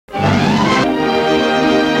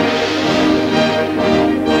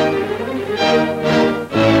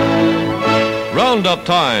Roundup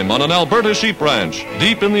time on an Alberta sheep ranch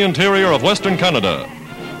deep in the interior of Western Canada.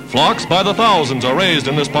 Flocks by the thousands are raised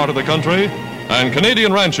in this part of the country, and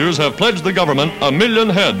Canadian ranchers have pledged the government 1 million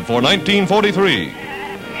head for 1943.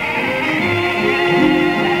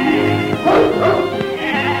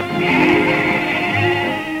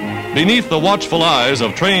 Beneath the watchful eyes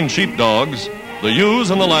of trained sheepdogs, the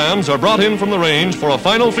ewes and the lambs are brought in from the range for a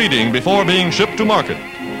final feeding before being shipped to market.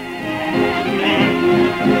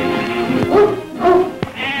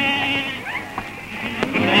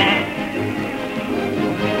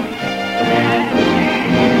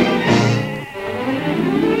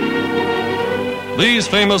 These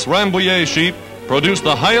famous Rambouillet sheep produce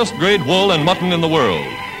the highest grade wool and mutton in the world.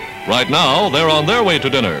 Right now, they're on their way to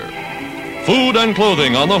dinner. Food and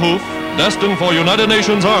clothing on the hoof, destined for United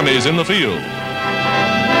Nations armies in the field.